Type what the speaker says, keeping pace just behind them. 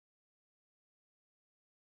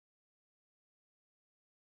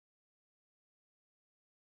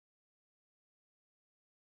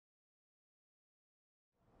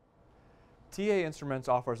TA Instruments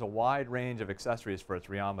offers a wide range of accessories for its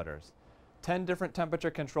rheometers. 10 different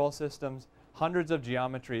temperature control systems, hundreds of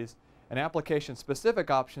geometries, and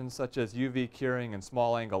application-specific options such as UV curing and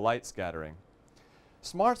small-angle light scattering.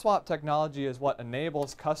 SmartSwap technology is what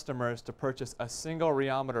enables customers to purchase a single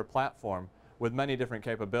rheometer platform with many different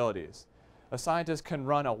capabilities. A scientist can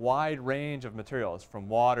run a wide range of materials, from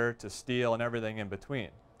water to steel and everything in between.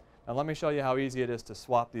 Now let me show you how easy it is to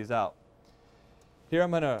swap these out. Here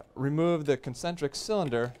I'm going to remove the concentric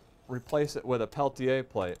cylinder, replace it with a Peltier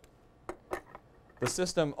plate. The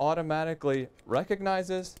system automatically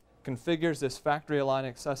recognizes, configures this factory-aligned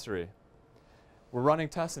accessory. We're running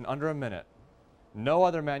tests in under a minute. No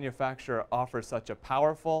other manufacturer offers such a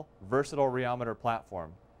powerful, versatile rheometer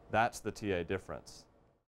platform. That's the TA difference.